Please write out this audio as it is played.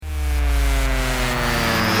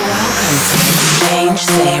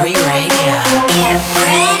Exchange Theory Radio. Get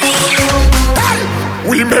ready.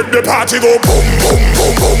 We make the party go boom, boom,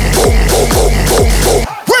 boom, boom, boom, boom, boom, boom,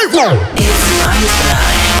 boom. It's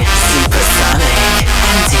mind-blowing, supersonic,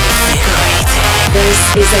 and invigorating. This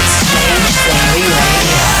is Exchange Theory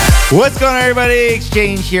Radio. What's going on, everybody?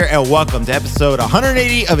 Exchange here, and welcome to episode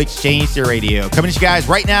 180 of Exchange Theory Radio. Coming to you guys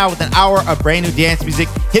right now with an hour of brand new dance music.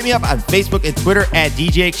 Hit me up on Facebook and Twitter at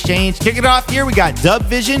DJ Exchange. Kick it off here, we got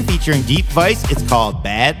DubVision featuring Deep Vice. It's called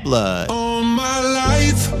Bad Blood. All my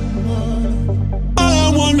life,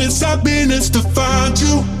 all I want is happiness to find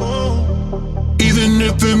you. Even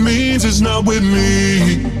if it means it's not with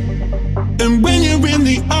me. And when you're in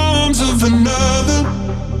the arms of another,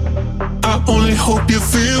 I only hope you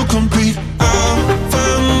feel complete. I'll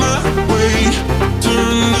find my way,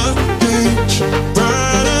 turn the page,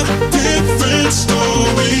 write a different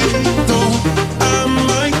story. Though I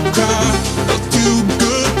might cry a few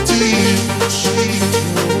good tears.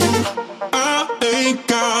 I ain't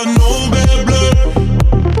got no bad blood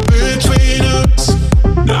between us.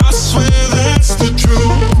 I swear that's the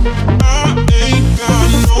truth. I ain't got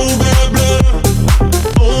no bad blood,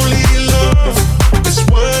 only love is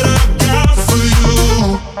what I got for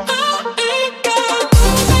you. I ain't got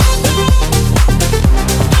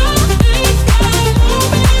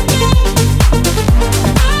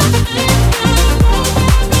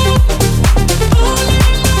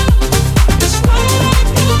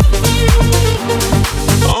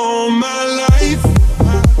all my life.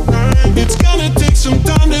 It's gonna take some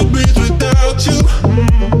time to breathe without you,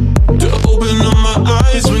 to open up my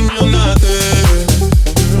eyes when you're not there,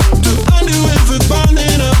 to undo every bond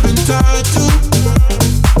that I've been tied to.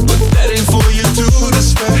 But that ain't for you to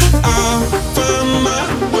despair. I'll find my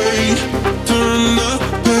way, turn the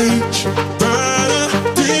page, write a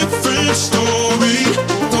different story.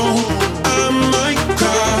 Though I might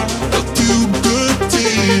cry a few good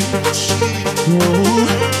tears.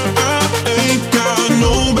 I ain't got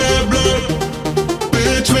no bad blood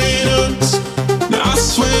between us. Now I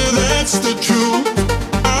swear that's the truth.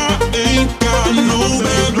 I ain't got no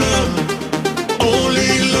bad blood,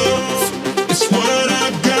 only love is what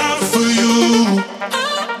I got for you.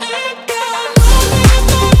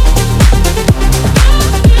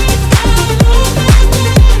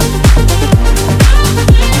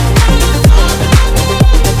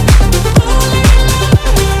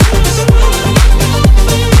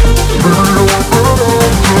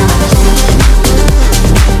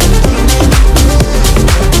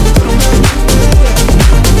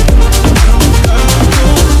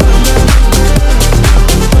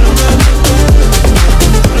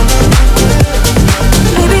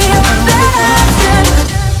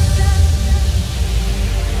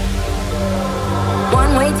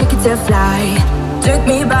 One-way ticket to fly took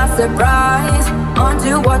me by surprise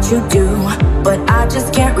onto what you do, but I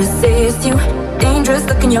just can't resist you. Dangerous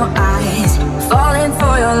look in your eyes, falling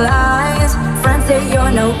for your lies. Friends say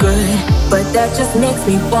you're no good, but that just makes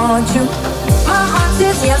me want you. My heart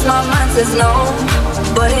says yes, my mind says no,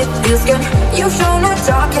 but it feels good. You've shown the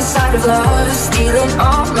darkest side of love, stealing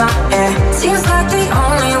all my air. Seems like the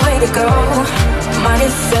only way to go. Mine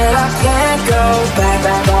is said I can't go back.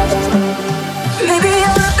 Maybe you're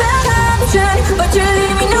a bad option, but you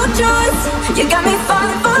leave me no choice. You got me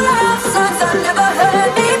falling for love songs I never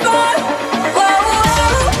heard before. Whoa,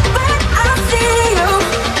 when I see you,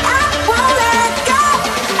 I won't let go.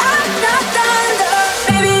 I'm not done, love.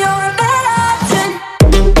 Maybe you're a bad option.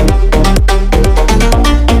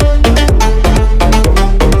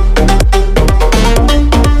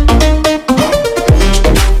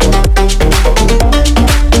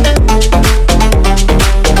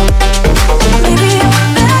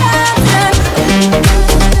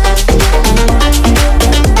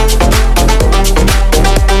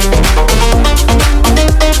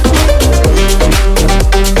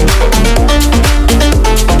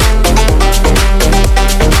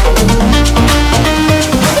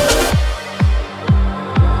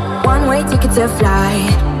 One-way ticket to fly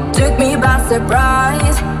took me by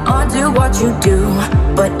surprise onto what you do,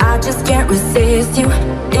 but I just can't resist you.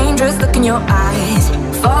 Dangerous look in your eyes,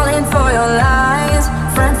 falling for your lies.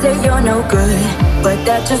 Friends say you're no good, but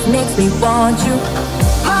that just makes me want you.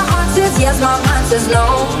 My heart says yes, my mind says no,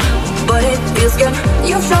 but it feels good.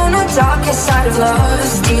 You've shown the darkest side of love,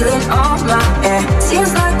 stealing all my air.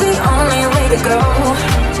 Seems like the only way to go.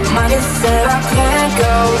 Mine is said I can't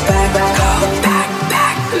go back.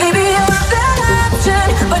 Maybe you're a bad option,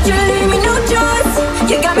 but you leave me no choice.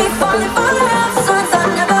 You got me falling for love songs I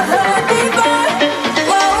never heard before.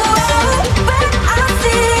 Whoa, when I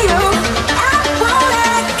see you, I won't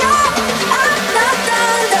let go. I'm not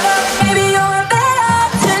done, love. Maybe you're a bad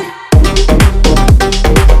option.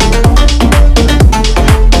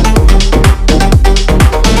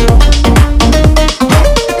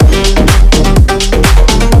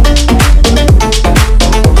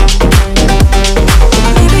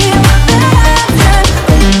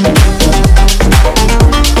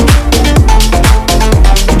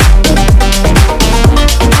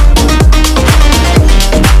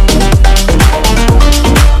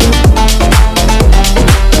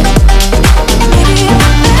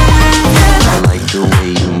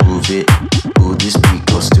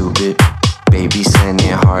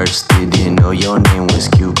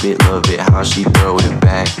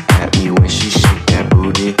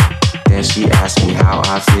 she asks me how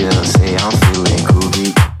I feel, say I'm feeling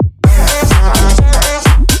groovy.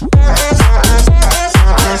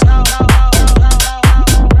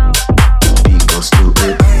 Beat go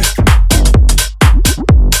stupid.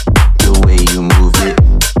 The way you move it.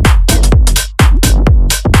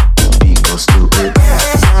 Beat go stupid.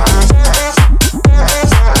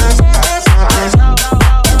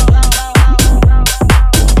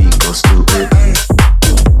 Beat go stupid.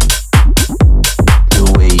 The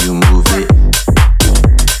way you move it.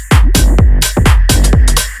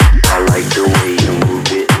 I like the way you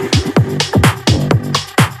move it.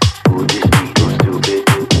 Ooh, this beat go stupid.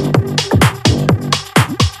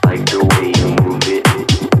 Like the way you move it.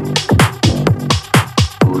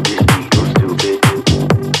 Ooh, this beat go stupid.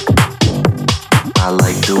 I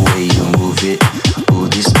like the way you move it. Ooh,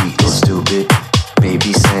 this beat go stupid.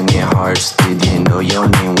 Baby sending hearts, didn't know your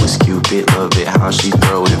name was Cupid. Love it how she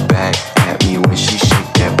throw it back at me when she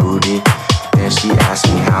shake that booty. Then she asks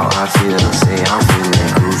me how I feel, say I'm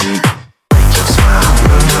feeling groovy. Like your smile,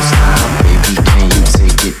 love your style, baby can you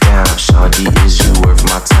take it down? Shawty, is you worth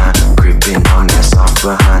my time? Gripping on that soft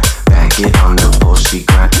behind, back it on the pole she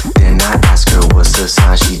grind. Then I ask her what's her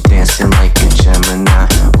sign, she dancing like a Gemini.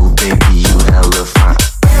 Ooh baby you hella fine.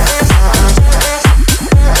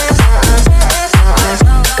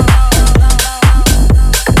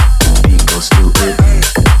 Beat go stupid.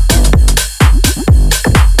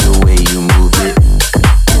 The way you move it.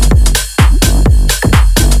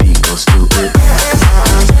 Beat go stupid.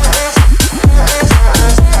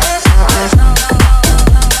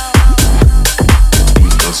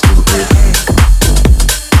 Beat go stupid.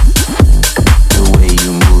 The way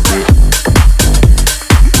you move it.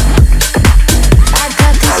 I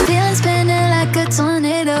got this feeling spinning like a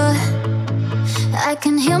tornado. I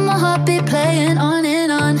can hear my heartbeat playing on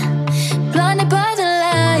and on. Blinded by the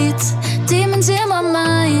lights, demons in my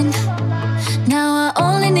mind. Now I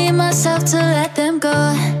only need myself to let them go.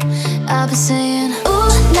 I've been saying,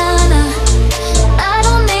 ooh, nah, nah. I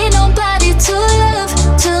don't need nobody to love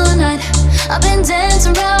tonight. I've been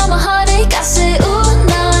dancing around my heartache. I say, ooh,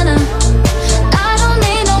 nah, nah. I don't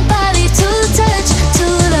need nobody to touch, to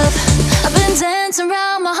love. I've been dancing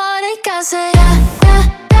around my heartache. I say, da, da,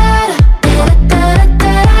 da, da.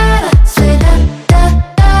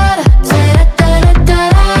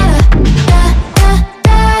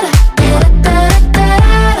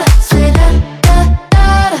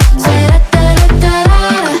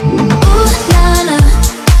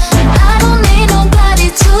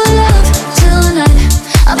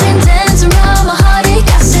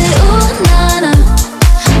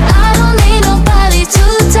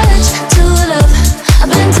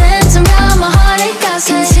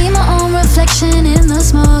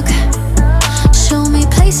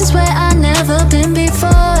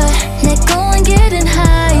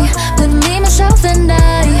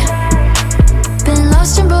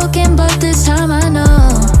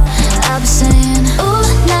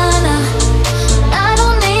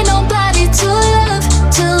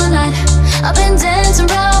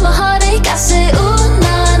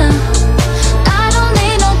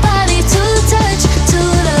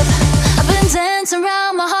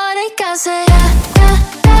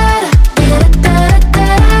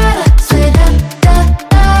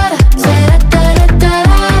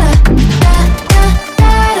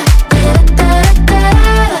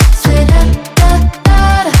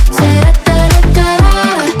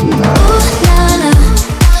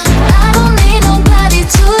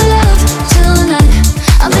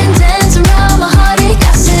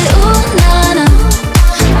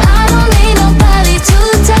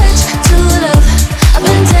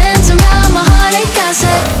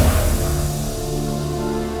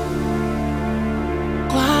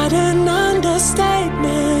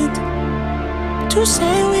 to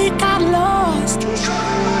say we got lost.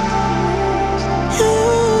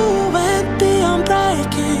 You went beyond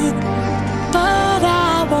breaking, but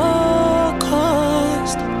I won't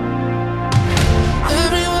cost.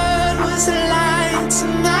 Every word was a lie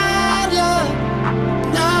tonight, love.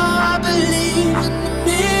 Now I believe in the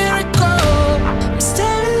miracle. I'm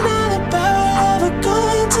staring at a barrel of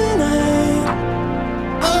going tonight.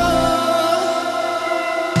 Oh.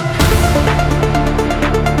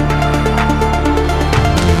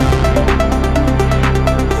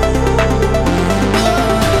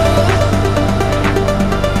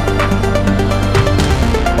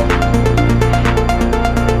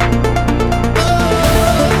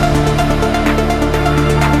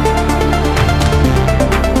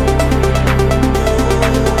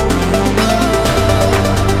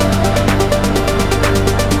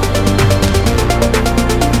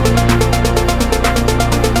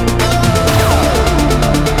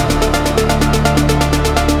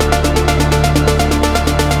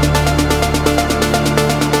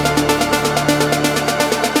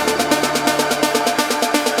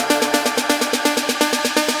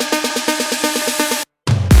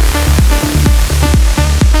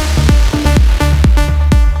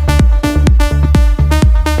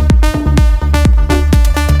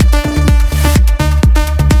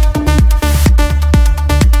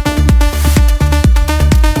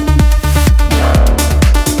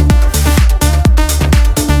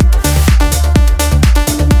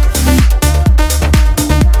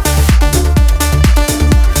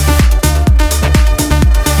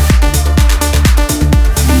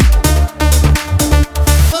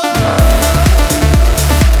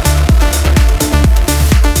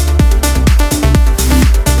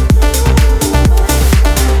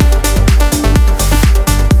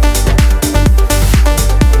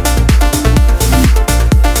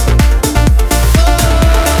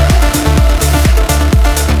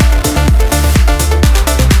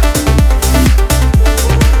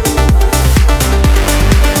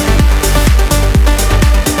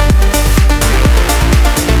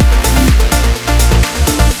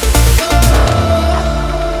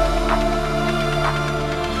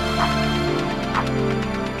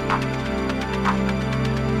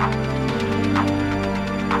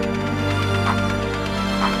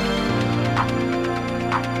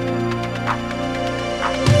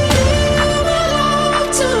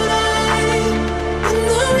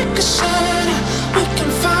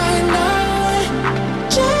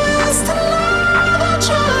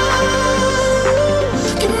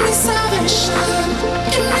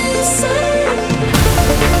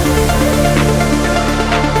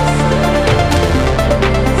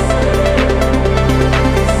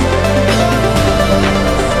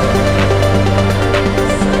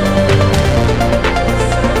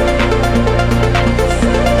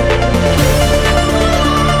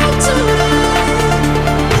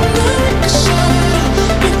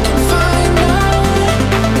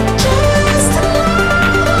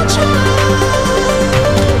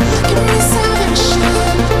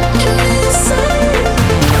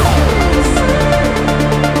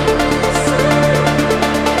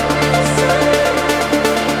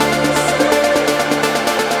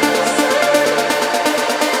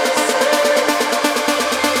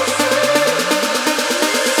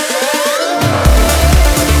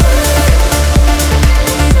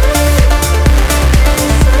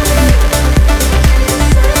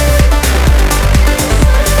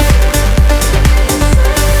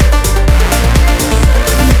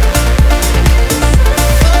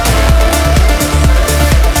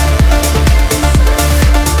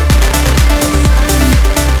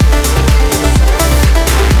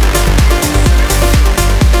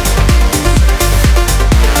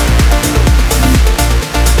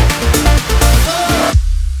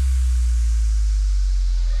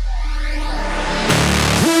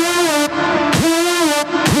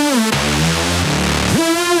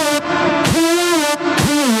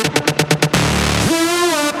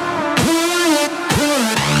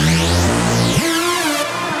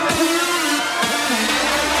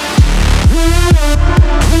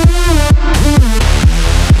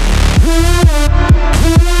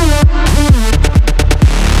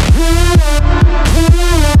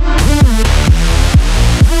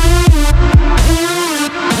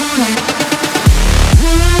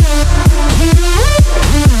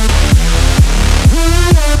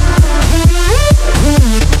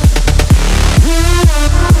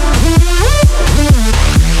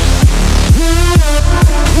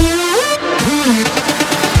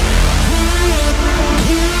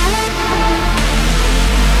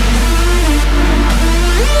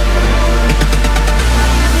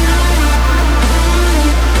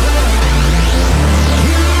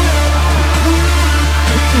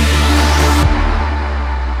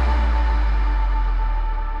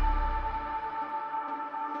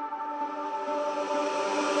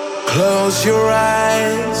 close your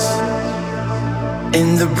eyes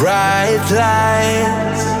in the bright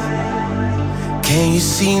lights, can you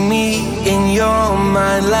see me in your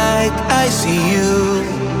mind like I see you?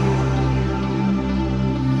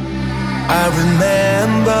 I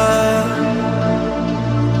remember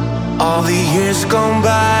all the years gone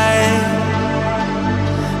by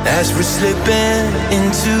as we're slipping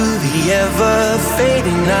into the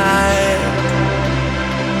ever-fading night.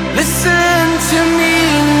 Listen to me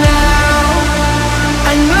now,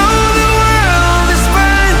 I know the world is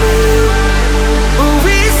burning, but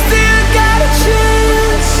we still got a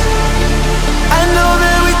chance. I know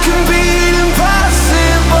that we can beat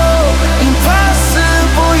impossible,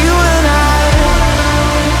 impossible, you and I.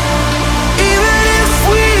 Even if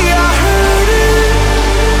we are hurting,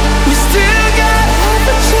 we still got half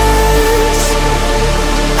a chance.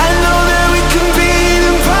 I know that we can beat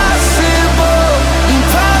impossible,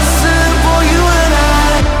 impossible, you and I.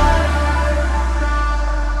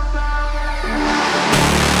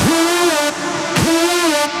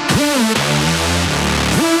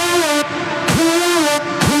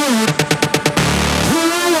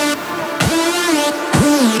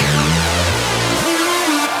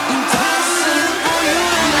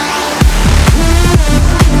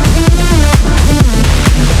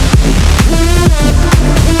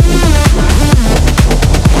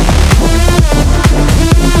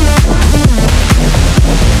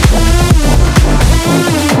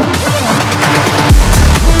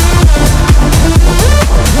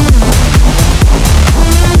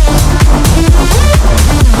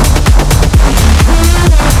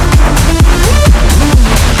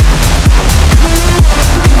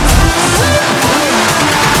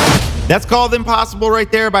 That's called Impossible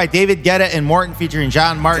right there by David Guetta and Morton featuring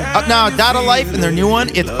John Martin. Up now, Dada Life and their new one.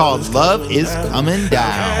 It's called Love Is Coming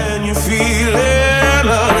Down. Can you feel it?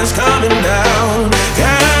 Love is coming down.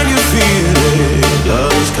 Can you feel it?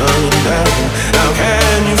 Love is coming down. Now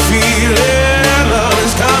can you feel it? Love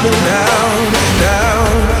is coming down,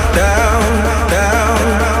 down, down, down,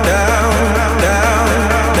 down, down,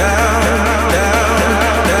 down, down,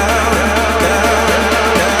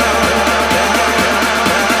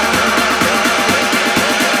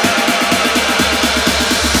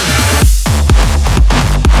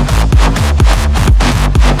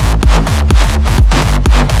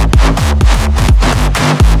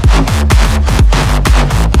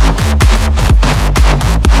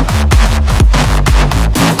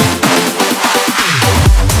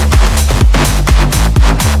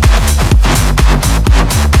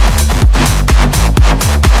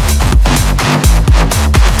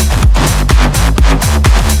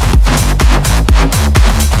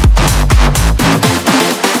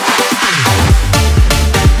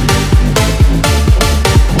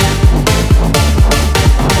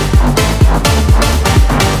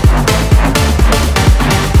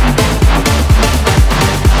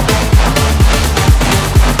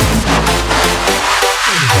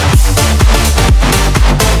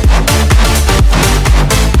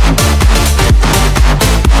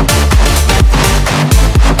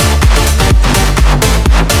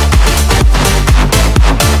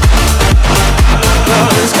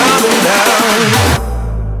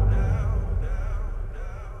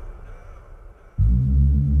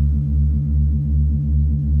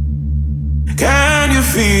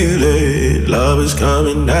 feel it? Love is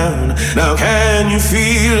coming down. Now can you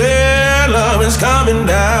feel it? Love is coming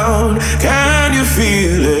down. Can you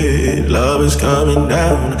feel it? Love is coming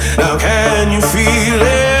down. Now can you feel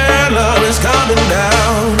it? Love is coming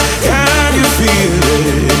down. Can you feel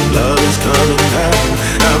it? Love is coming down.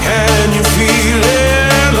 Now can you feel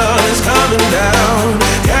it? Love is coming down.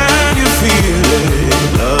 Can you feel it?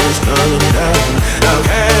 Love is coming down. Now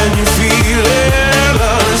can you feel it?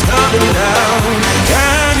 Love is coming down.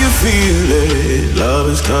 Can you feel it? Love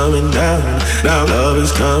is coming down. Now love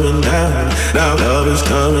is coming down. Now love is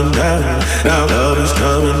coming down. Now love is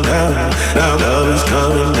coming down. Now love is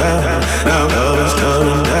coming down. Now love is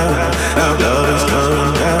coming down. Now love is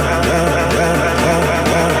coming down.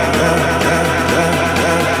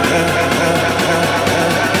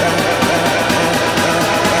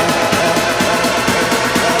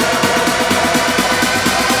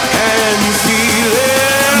 Can you feel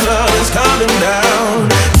it? Love is coming down.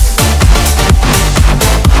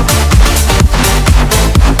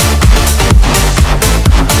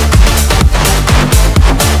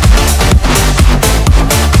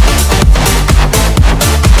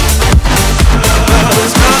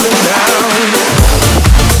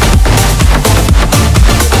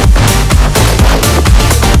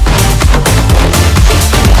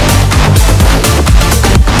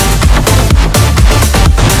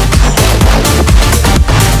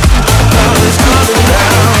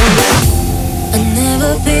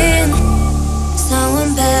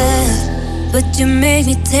 someone bad, but you made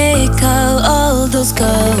me take out all those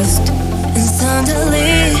ghosts, and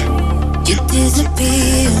suddenly you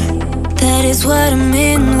disappear. That is what I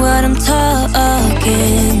mean, what I'm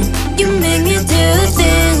talking. You make me do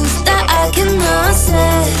things that I cannot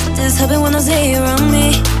say. This happen when I say you're on me.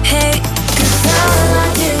 Hey, 'cause all I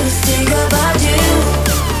do is think about you.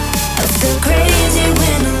 I feel crazy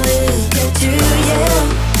when I look at you, yeah.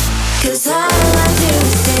 'Cause all I do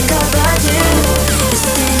is think about you. Is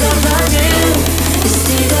think about you. Is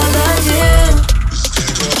think about you.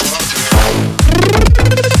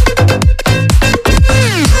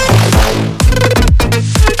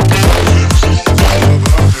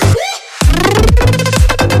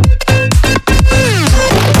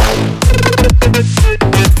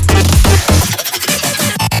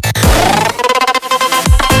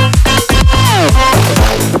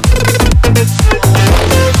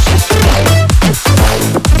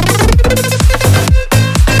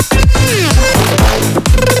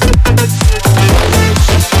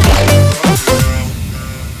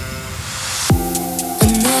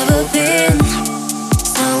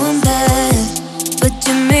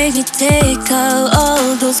 Take out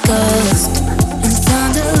all those ghosts, and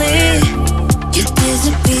suddenly you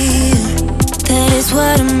disappear. That is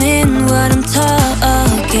what I mean, what I'm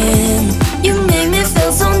talking. You make me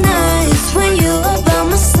feel so nice when you are by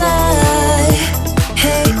my side.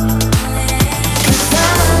 Hey, 'cause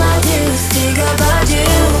all I do is think about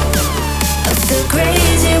you. I feel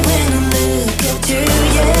crazy when I look at you,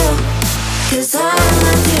 yeah. 'Cause all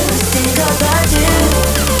I do is think about you.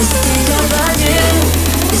 Is think about you.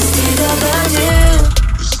 Is think about you.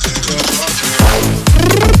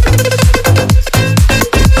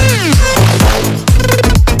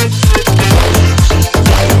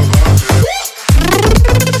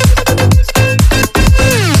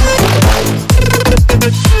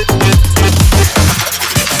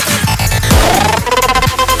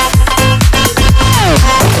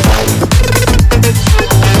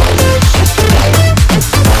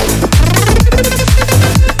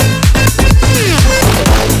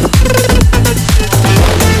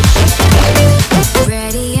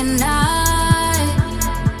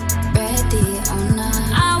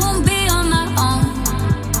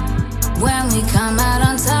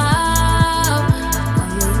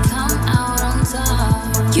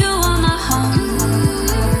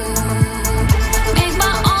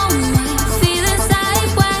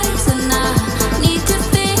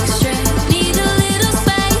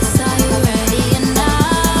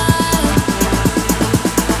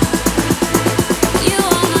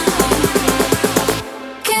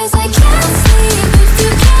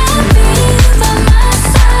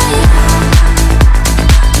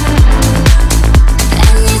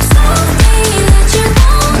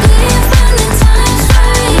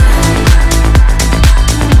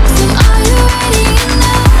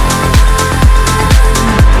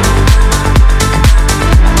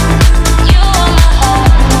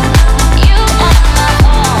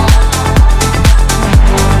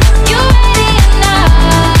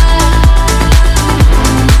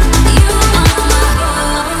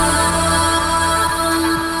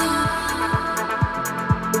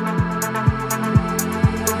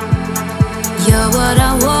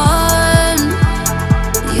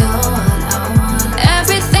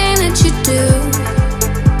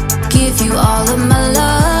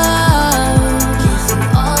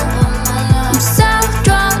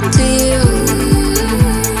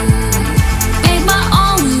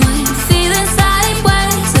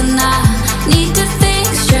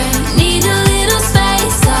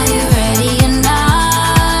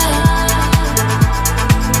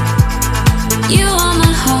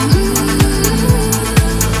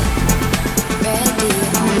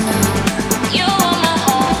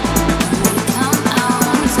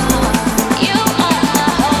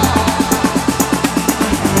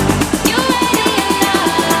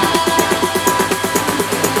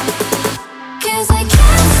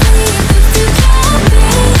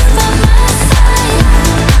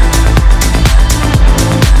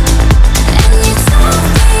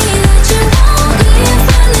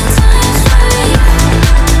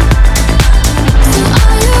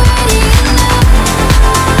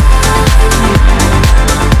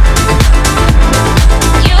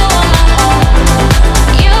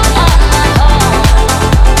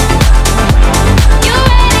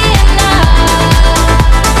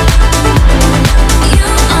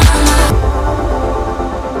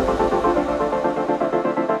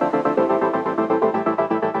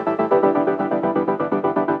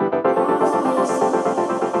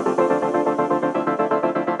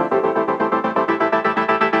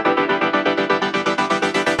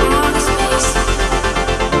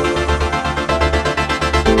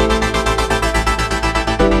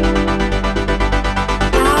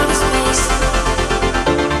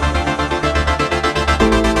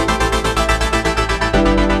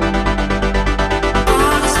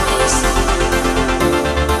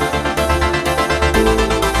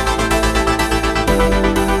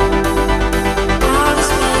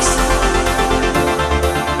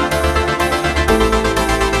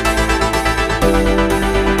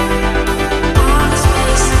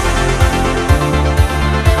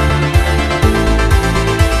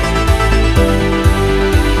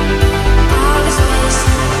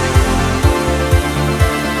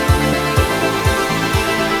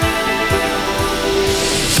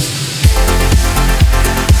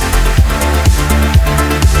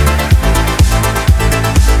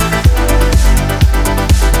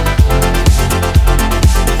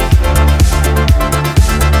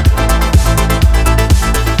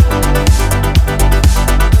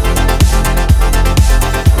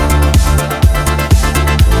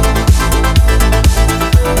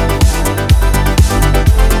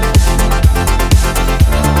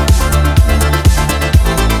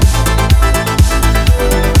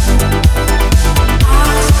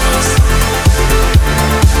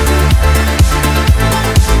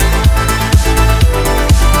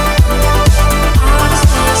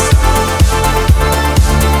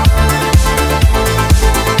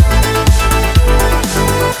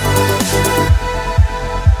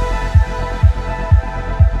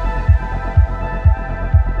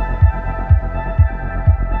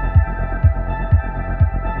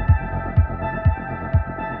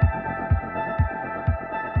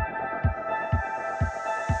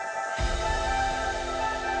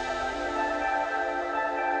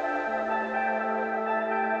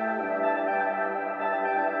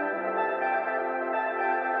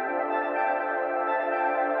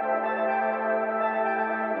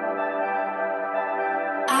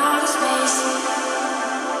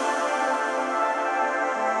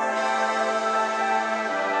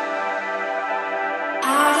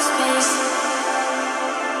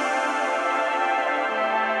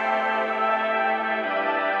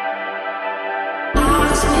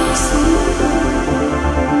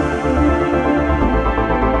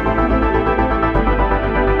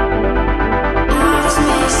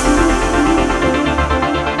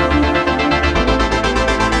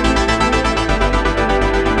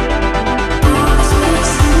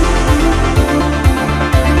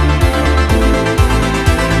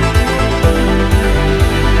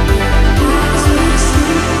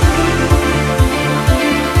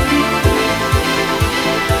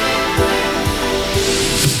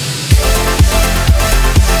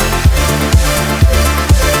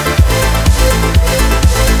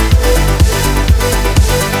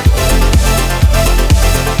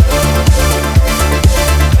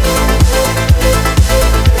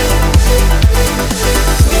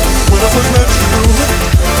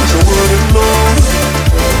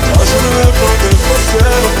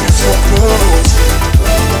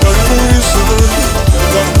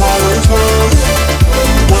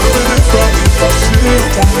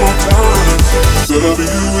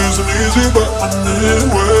 easy, but I'm in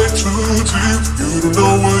way too deep. You don't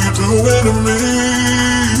know what you're doing to me.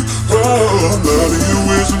 Oh, loving you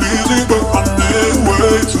isn't easy, but I'm in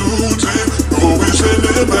way too deep. Always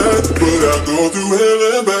sending back, but I go through hell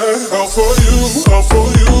and back. Out for you, out for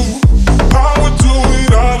you. I would do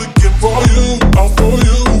it all again for you, out for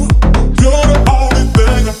you. You're the only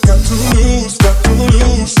thing I got to lose, got to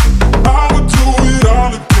lose. I would do it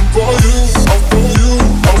all again for you, out for you,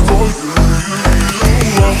 out for you,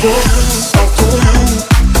 out for you, out for you.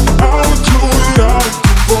 I would do it all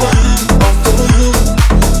again for you, out for you.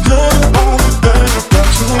 You're the only thing I got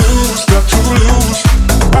to lose, got to lose.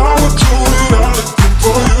 I would do it all again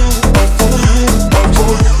for you, out for you, out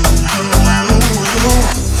for you.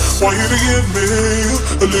 Want you to give me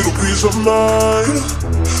a little peace of mind.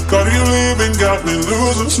 Got you leaving, got me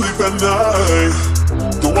losing sleep at night.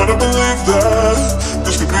 Don't wanna believe that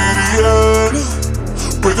this could be the end.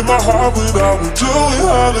 Breaking my heart, but I would do it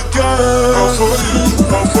all again. Out for you,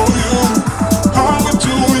 out for you. I would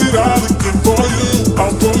do it all again for you,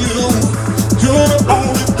 out for you. You're the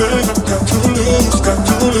only thing I got to lose, got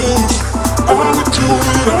to lose. I would do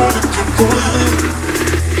it all again for you.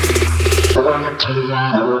 I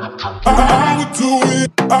would do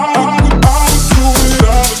it all again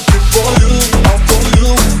for you, out for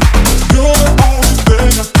you. You're the only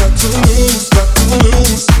thing I got to lose, got to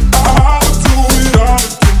lose. I would do it all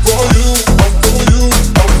again for you,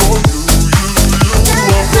 out for you, out for you,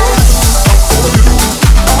 out for you.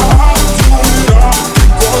 I would do it all again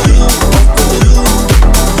for you, out for you.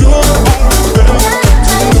 You're the only thing I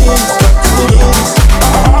got to lose, got to lose. I would do it all again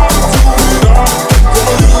for you, out for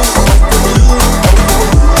you,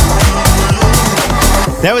 out for you.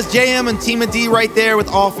 That was JM and Tima D right there with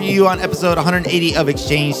All For You on episode 180 of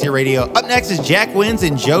Exchange Tier Radio. Up next is Jack Wins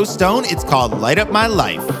and Joe Stone. It's called Light Up My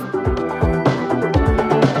Life.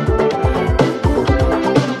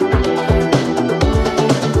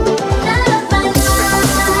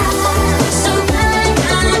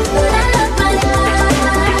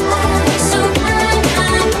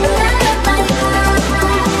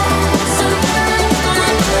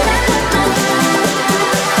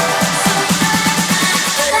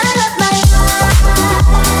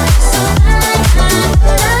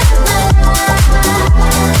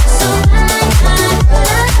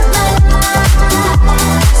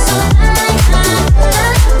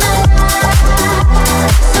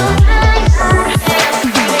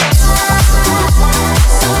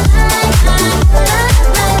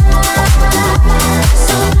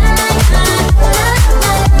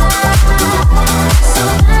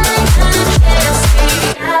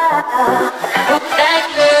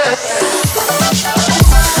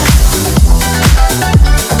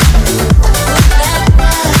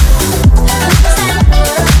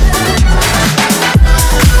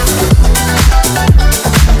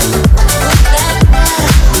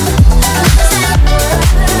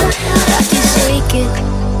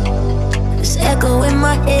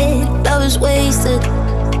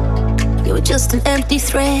 Just an empty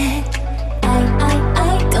thread.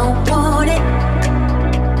 I don't want it.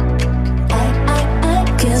 I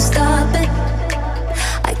can't stop it.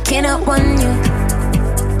 I cannot run you.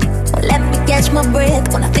 Let me catch my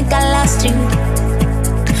breath when I think I lost you.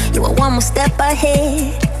 You are one more step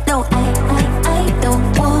ahead. No, I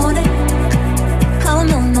don't want it. Oh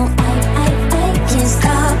no, no, I can't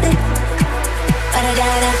stop it. But I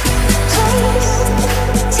gotta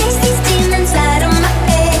chase these demons out of my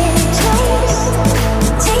head.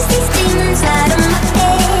 Chase these demons out of my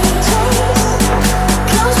head.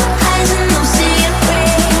 Close my eyes and don't see it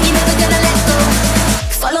pray. You're never gonna let go.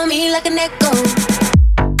 Follow me like an echo.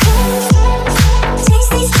 Chase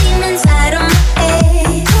these demons out of my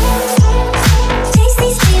head. Chase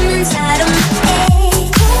these demons out of my head.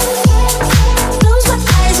 Close my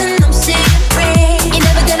eyes and don't see it pray. You're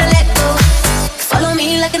never gonna let go. Follow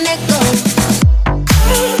me like an echo.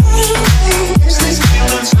 Chase these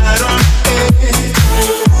demons out of my head.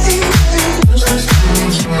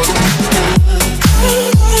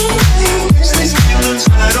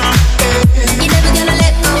 You're never gonna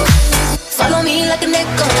let go. Follow me like an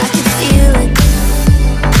echo. I can feel it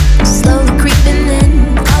slowly creeping in.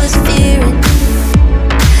 All this fear it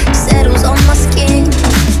settles on my skin.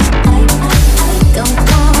 I don't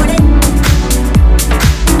want it.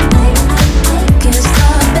 I can't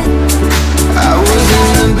stop it. I was in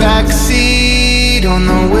the backseat on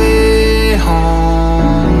the way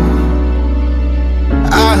home.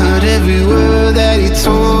 I heard every word that he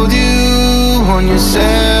told you on your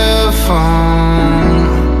cell phone.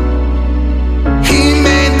 He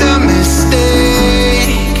made the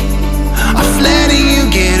mistake of letting you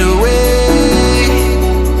get away,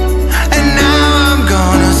 and now I'm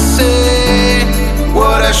gonna say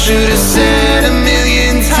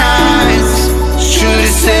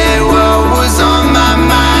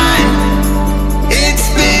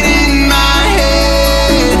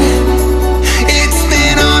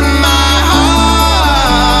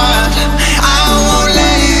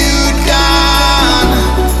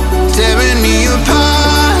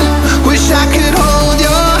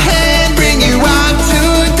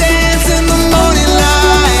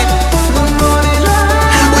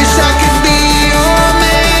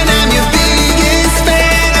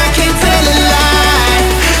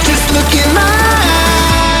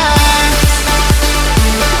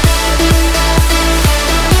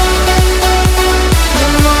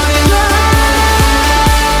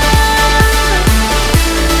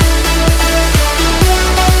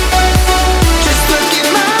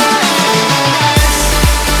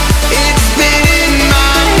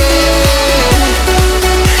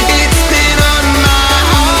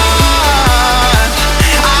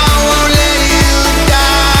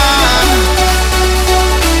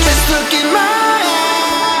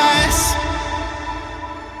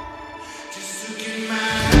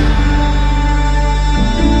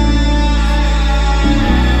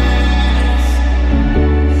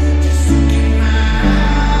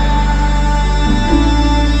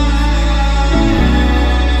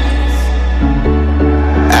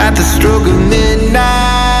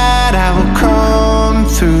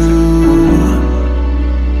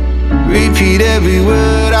repeat every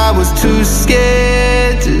word. I was too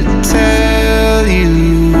scared to tell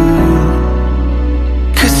you.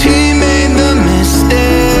 'Cause he made the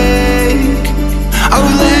mistake of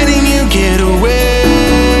letting you get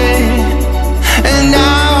away. And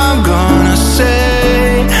now I'm gonna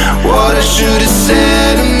say what I should have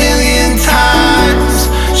said a million times.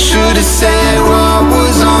 Should have said what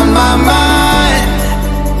was on my mind.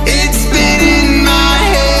 It's been in my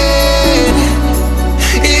head,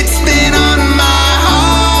 it's been on my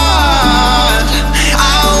heart.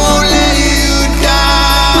 I won't let you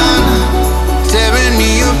down, tearing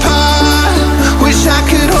me apart. Wish I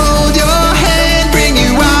could hold your hand, bring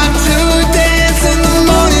you out to dance in the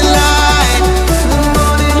morning light.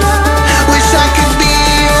 Wish I could be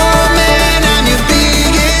your man, I'm your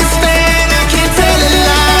biggest fan. I can't tell a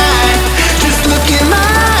lie, just look in my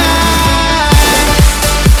eyes.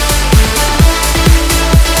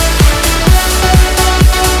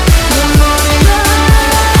 The morning light.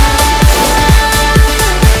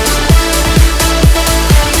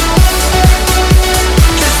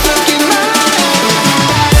 Just look in my eyes.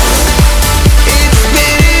 It's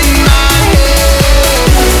been in my head,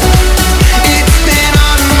 it's been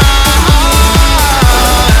on my heart.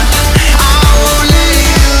 I won't let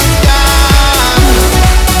you down,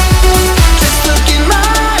 just look in my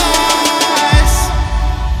eyes.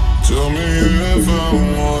 Tell me if I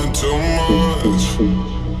want too much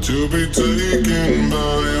to be taken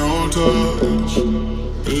by your touch.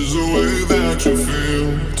 Is the way that you feel,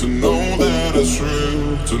 to know that it's real,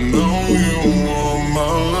 to know you want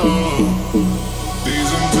my love.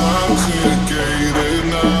 These intoxicated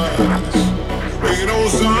nights, we don't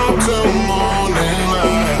stop till morning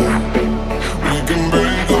light. We can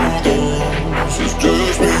break all the rules, it's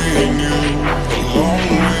just me and you,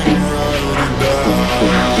 alone we can ride or die.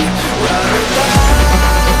 Ride or die,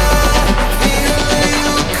 feel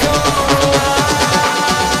you come alive.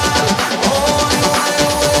 Only way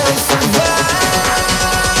we'll survive,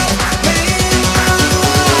 baby, ride or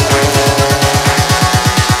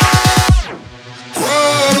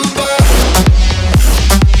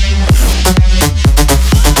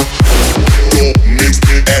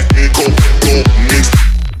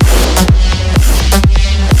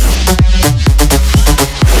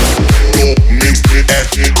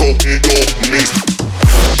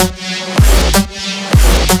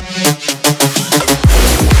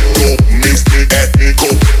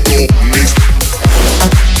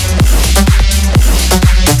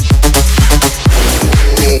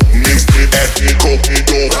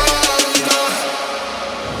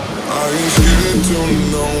I ain't scared to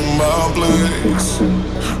know my place.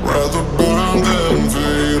 Rather burn than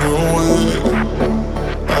fade away.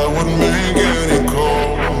 I would make any call,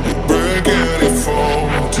 break any fall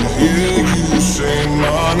to hear you say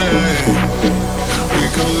my name. We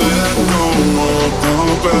can let go of the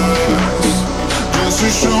past, just to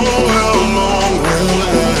show how long we'll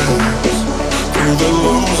last. Through the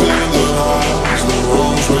lows and the highs, the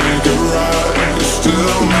wrongs we get right. It's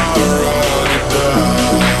still my ride or die.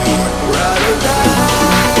 ride or die,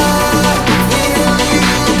 feel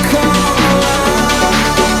you come alive.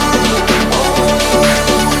 Only way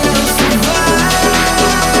we'll survive,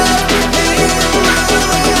 baby, ride or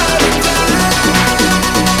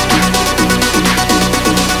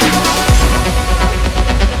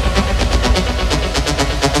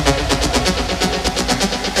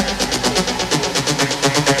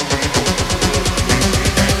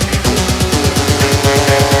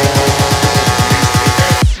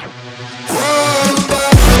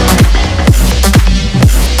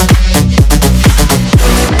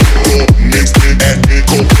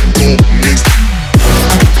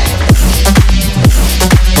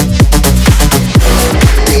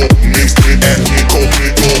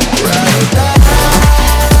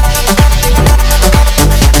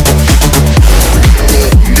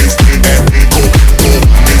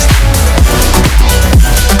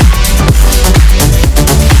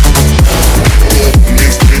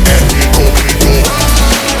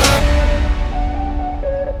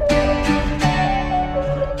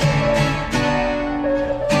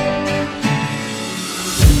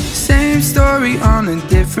Same story on a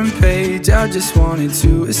different page. I just wanted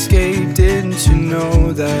to escape, didn't you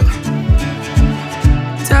know that?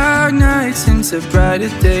 Dark nights into brighter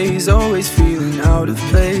days, always feeling out of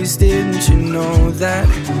place, didn't you know that?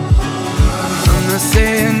 I'm not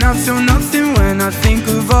saying I feel nothing when I think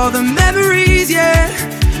of all the memories, yeah,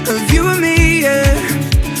 of you and me, yeah.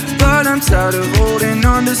 But I'm tired of holding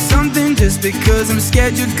on to something just because I'm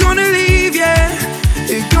scared you're gonna leave, yeah.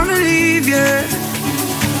 You're gonna leave, yeah.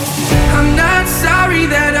 I'm not sorry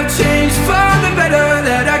that I've changed for the better,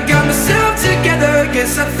 that I got myself together,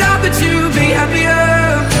 Guess I thought that you'd be happier.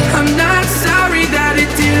 I'm not sorry that it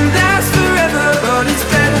didn't last forever, but it's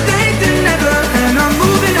better late than never, and I'm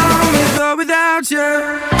moving on with or without you.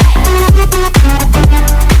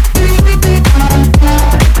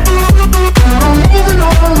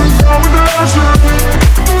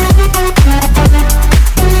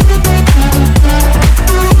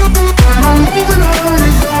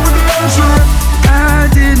 I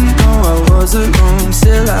didn't know I was alone,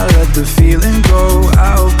 still I let the feeling go.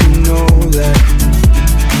 I hope you know that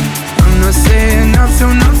I'm not saying I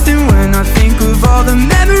feel nothing when I think of all the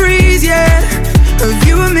memories, yeah, of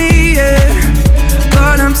you and me, yeah.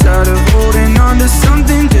 But I'm tired of holding on to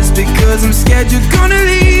something just because I'm scared you're gonna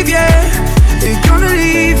leave, yeah. You're gonna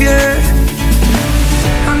leave, yeah.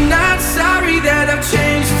 I'm not sorry that I've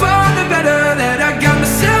changed for the better, that I got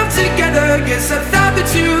myself together. Guess I thought that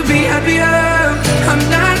you'd be happier. I'm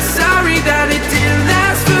not sorry that it didn't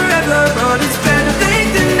last forever, but it's better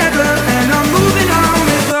late than never, and I'm moving on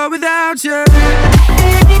with or without you.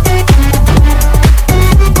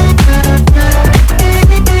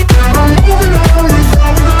 I'm moving on with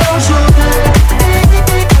or without you.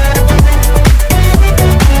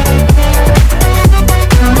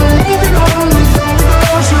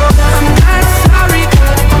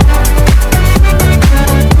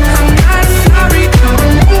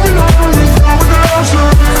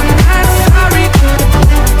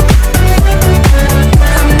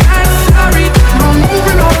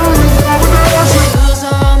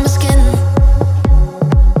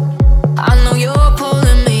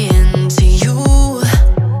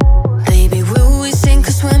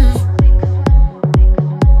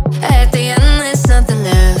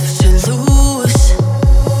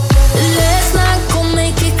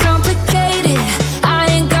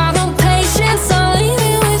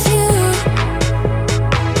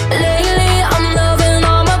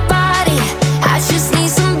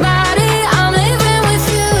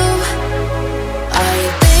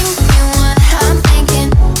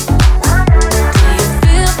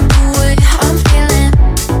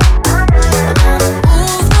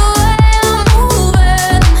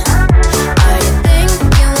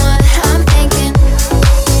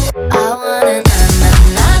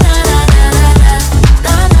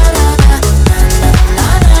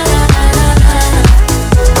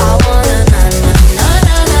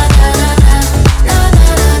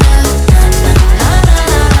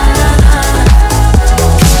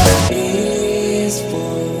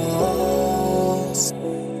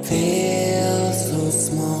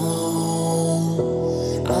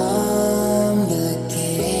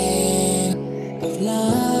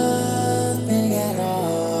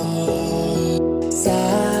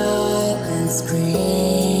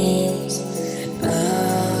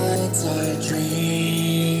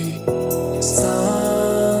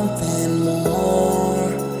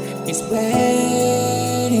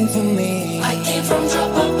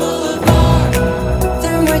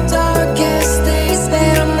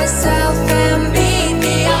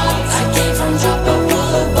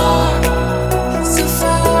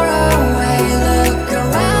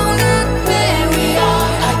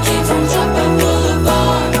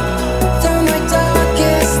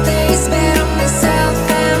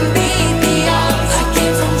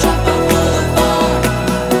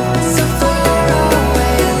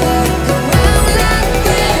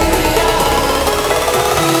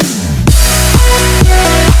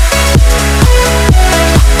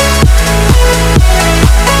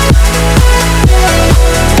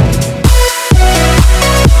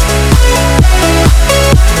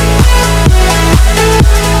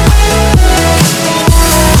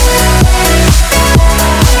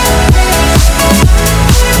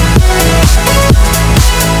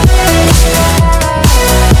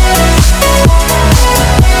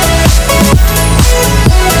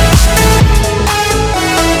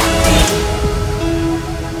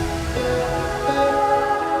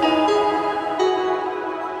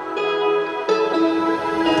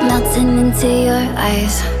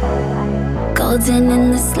 Golden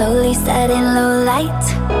in the slowly setting low light.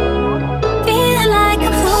 Feeling like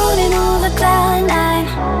I'm floating over cloud nine,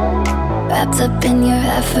 wrapped up in your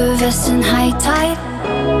effervescent high tide.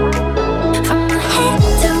 From my head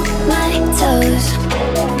to my toes,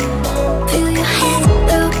 feel your hands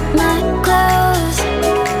through my clothes.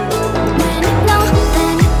 When you know,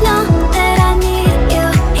 then you know that I need you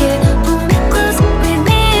here. Pull me close, breathe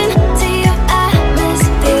me into your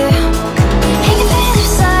atmosphere. Hey, it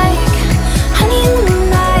feels like honey in the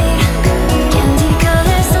night, candy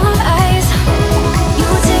color sunrise. You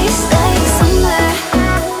taste like summer.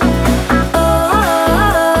 Oh,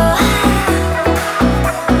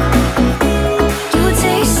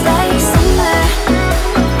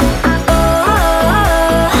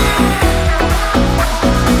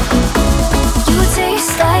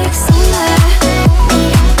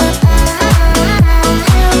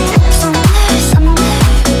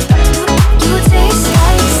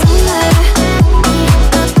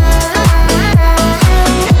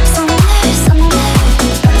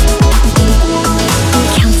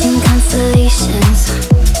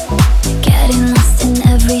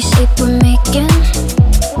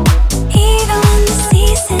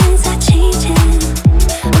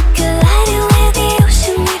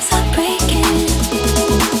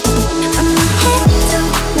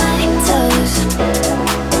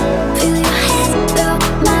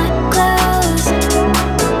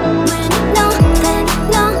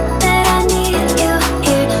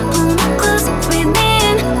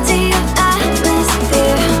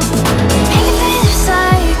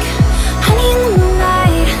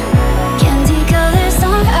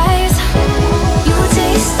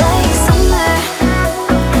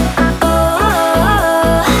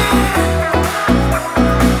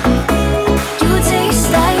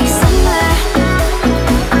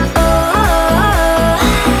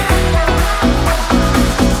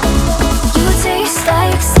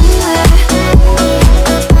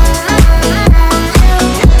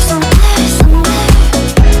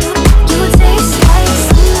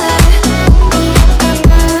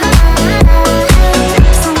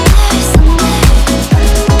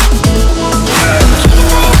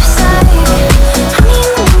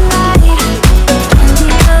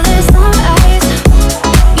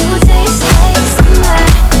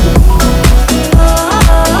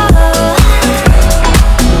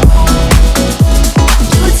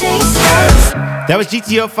 That was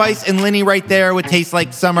GTO Feist and Lenny right there with Taste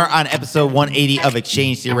Like Summer on episode 180 of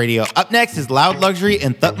Exchange Theory Radio. Up next is Loud Luxury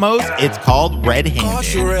and Thutmose. It's called Red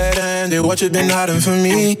Handed. Red-handed, what you been hiding from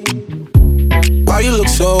me? Why you look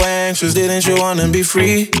so anxious? Didn't you wanna be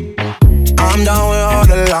free? I'm down with all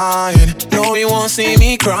the lying. No, you won't see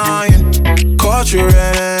me crying. Caught you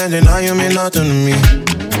red-handed, now you mean nothing to me.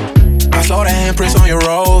 I saw the handprints on your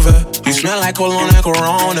Rover. You smell like cologne and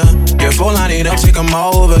Corona. Your phone line it up, take 'em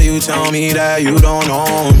over. You tell me that you don't know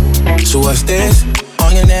 'em. So what's this?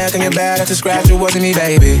 On your neck and your back, that's a scratch, it wasn't me,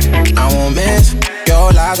 baby. I won't miss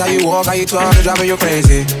your lies, how you walk, how you talk, it's driving you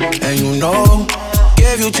crazy. And you know,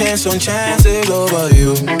 give you chance on chances over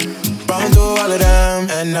you. Run through all of them,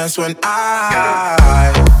 and that's when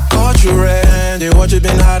I caught you red-handed. What you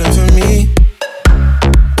been hiding from me?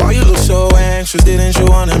 Why you look so anxious? Didn't you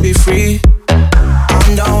wanna be free?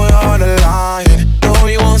 I'm down with all the lying. No,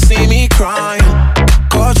 you won't see me crying.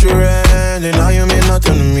 Caught you red-handed, now you mean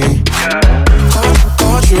nothing to me.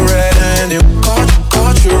 Caught you red-handed,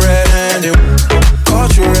 caught you red-handed,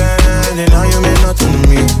 caught you red-handed, now you mean nothing to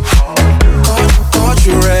me. Caught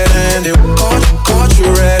you red-handed, caught you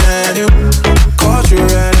red-handed, caught you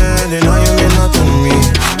red-handed, now you mean nothing to me.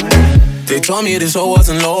 They told me this hoe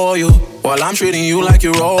wasn't loyal, while I'm treating you like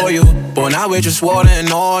you're royal. But now we're just water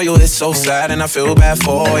and oil. It's so sad and I feel bad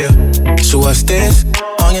for you. So what's this?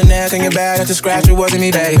 On your neck and your back, that's a scratch, it wasn't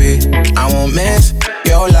me, baby. I won't miss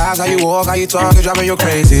your lies, how you walk, how you talk, it's driving you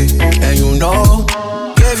crazy. And you know,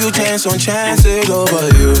 give you chance on chances over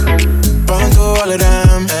you. Run through all of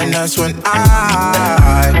them, and that's when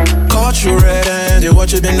I caught you red-handed.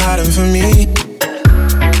 What you been hiding from me?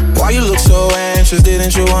 Why you look so anxious?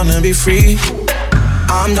 Didn't you wanna be free?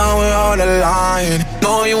 I'm done with all the lying.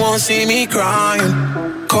 No, you won't see me crying.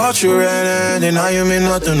 Caught you red-handed, now you mean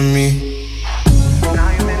nothing to me.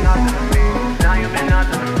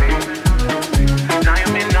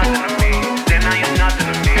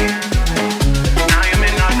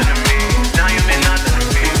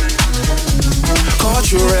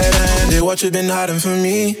 Caught you red-handed, what you been hiding from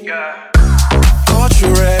me? Caught you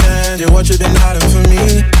red-handed, what you been hiding from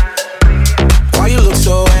me? Why you look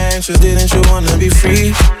so anxious? Didn't you wanna be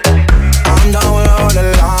free? I'm down with all the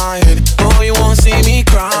lying. No, you won't see me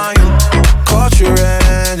crying. Caught you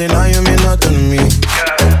red-handed, now you mean nothing to me.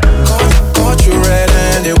 Caught you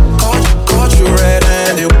red-handed, caught you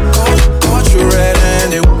red-handed, caught you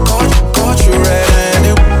red-handed, caught you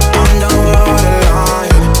red-handed. I'm down with all the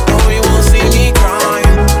lying. No, you won't see me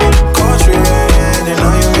crying. Caught you red-handed,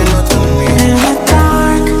 now you mean nothing to me. In the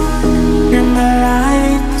dark, you're my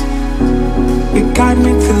light. You guide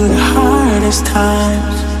me through the hardest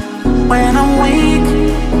times. When I'm weak,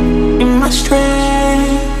 you're my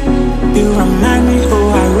strength. You remind me who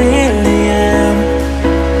I really am.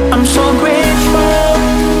 I'm so grateful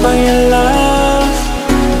for your love.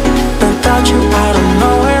 Without you, I don't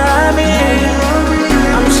know where I'd be.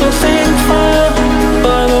 I'm so thankful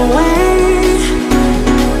for the way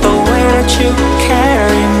that you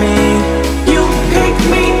carry me. You pick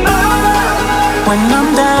me up when I'm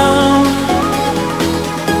down.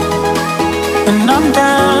 When I'm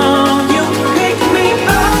down, you pick me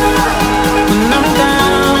up. When I'm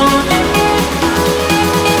down,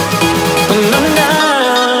 when I'm down.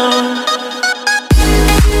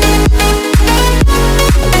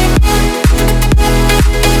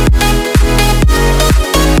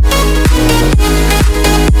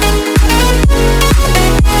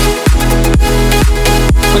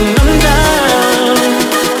 When I'm down.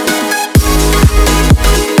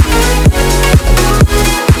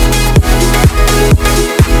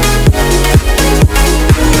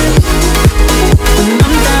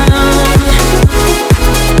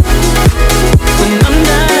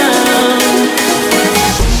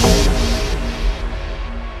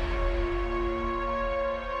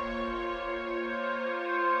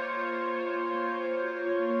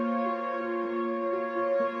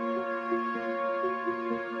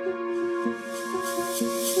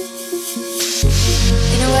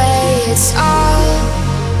 In a way, it's all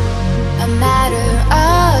a matter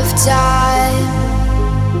of time.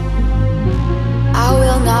 I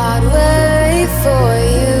will not worry for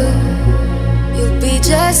you. You'll be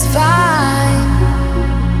just fine.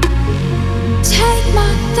 Take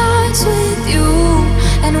my thoughts with you,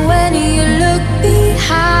 and when you look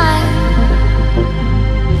behind,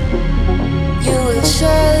 you will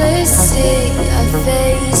surely see a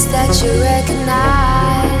face that you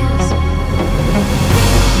recognize.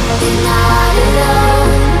 You're not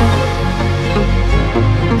alone.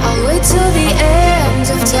 I'll wait till the end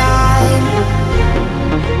of time.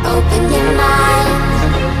 Open your mind.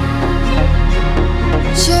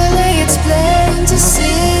 Surely it's plain to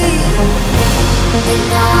see You're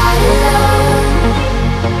not alone.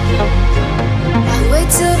 I'll wait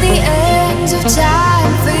till the end of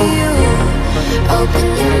time for you. Open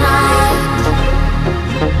your mind.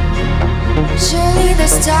 Surely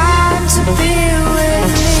there's time to be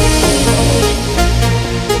with me.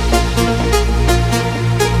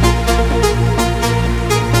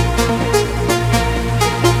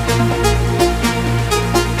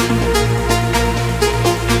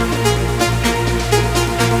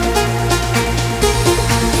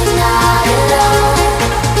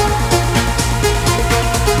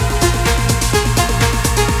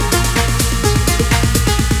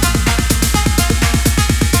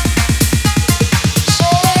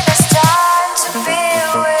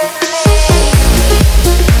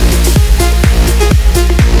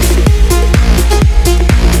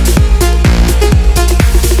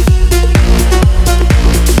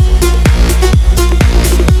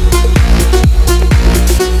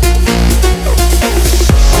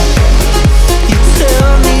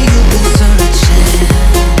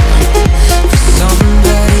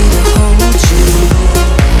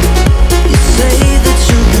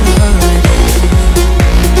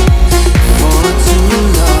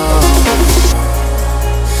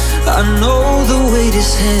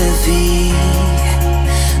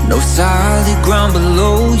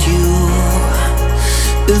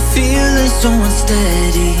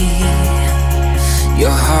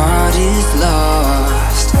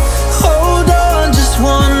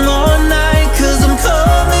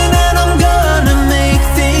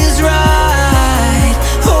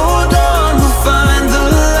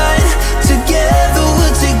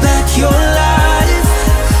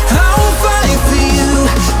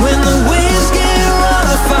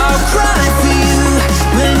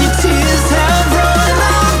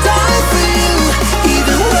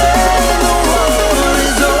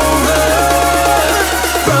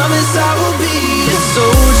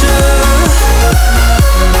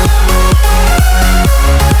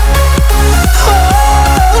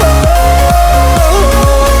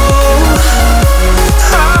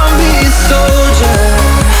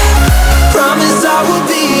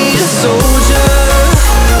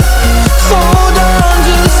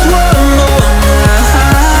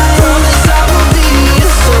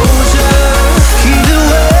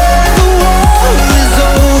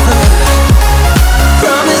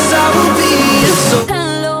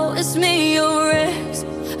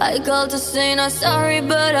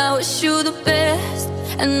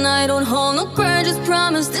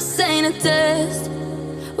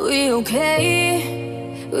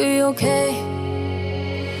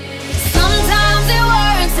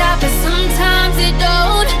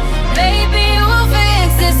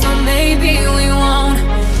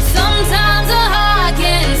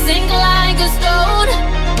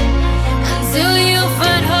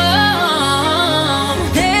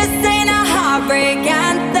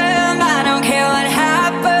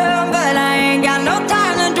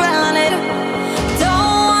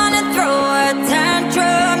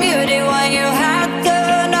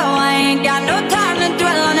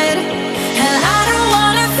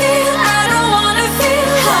 I don't wanna feel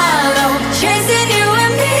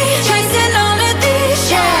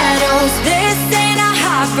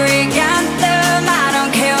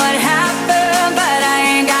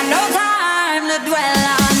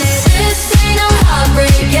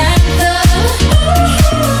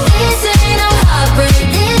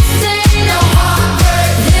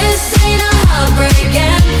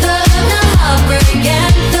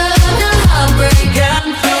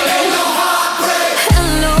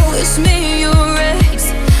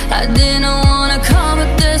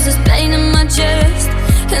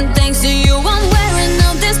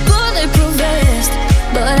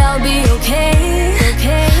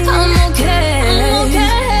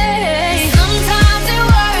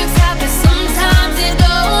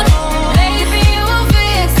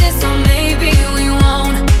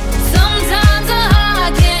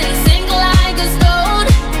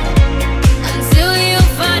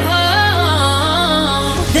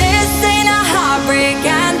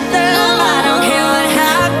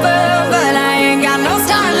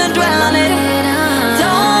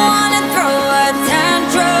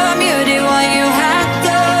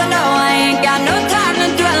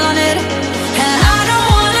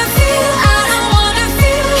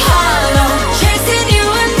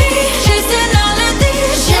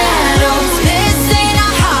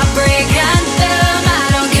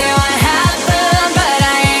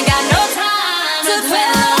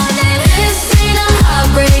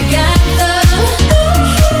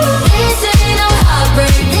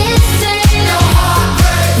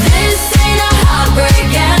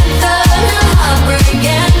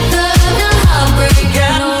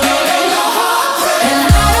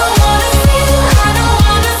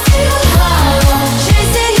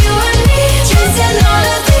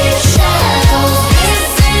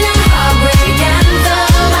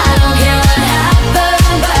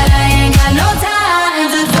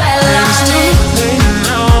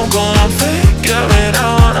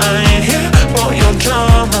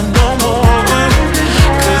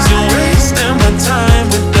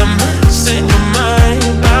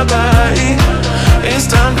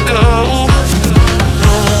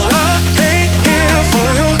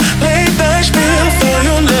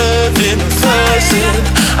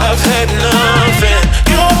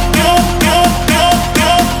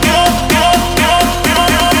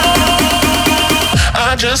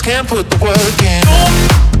put the work in.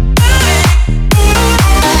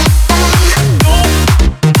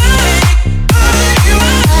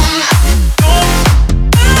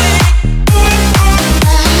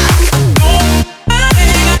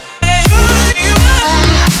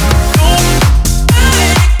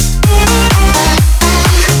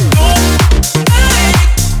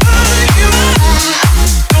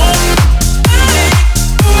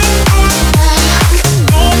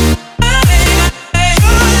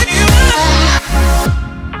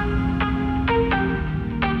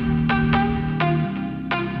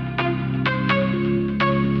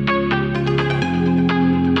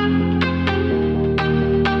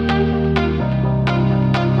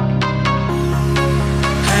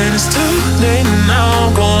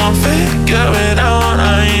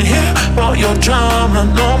 Drama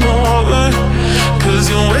no more, 'cause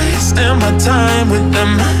you're wasting my time with the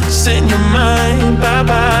mess in your mind. Bye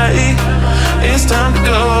bye, it's time to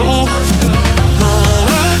go. No,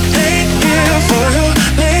 I ain't here for your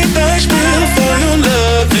late night spill, for your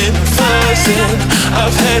loving, fussing.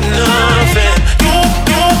 I've had nothing.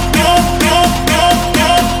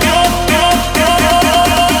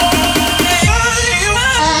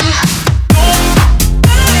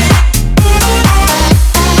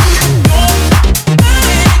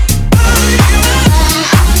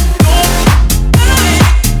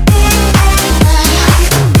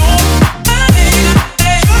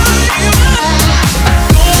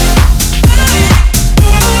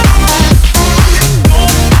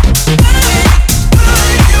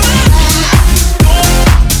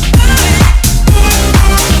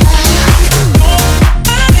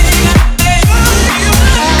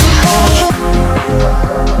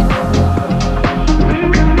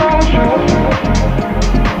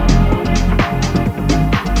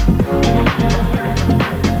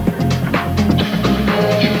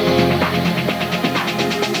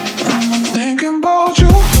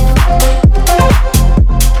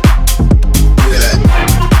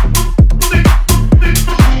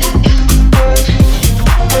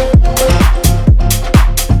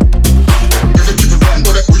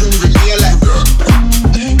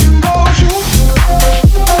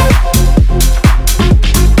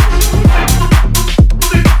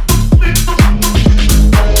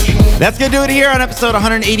 That's going to do it here on episode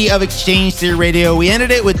 180 of Exchange Theory Radio. We ended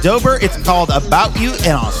it with Dober. It's called About You,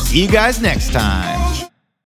 and I'll see you guys next time.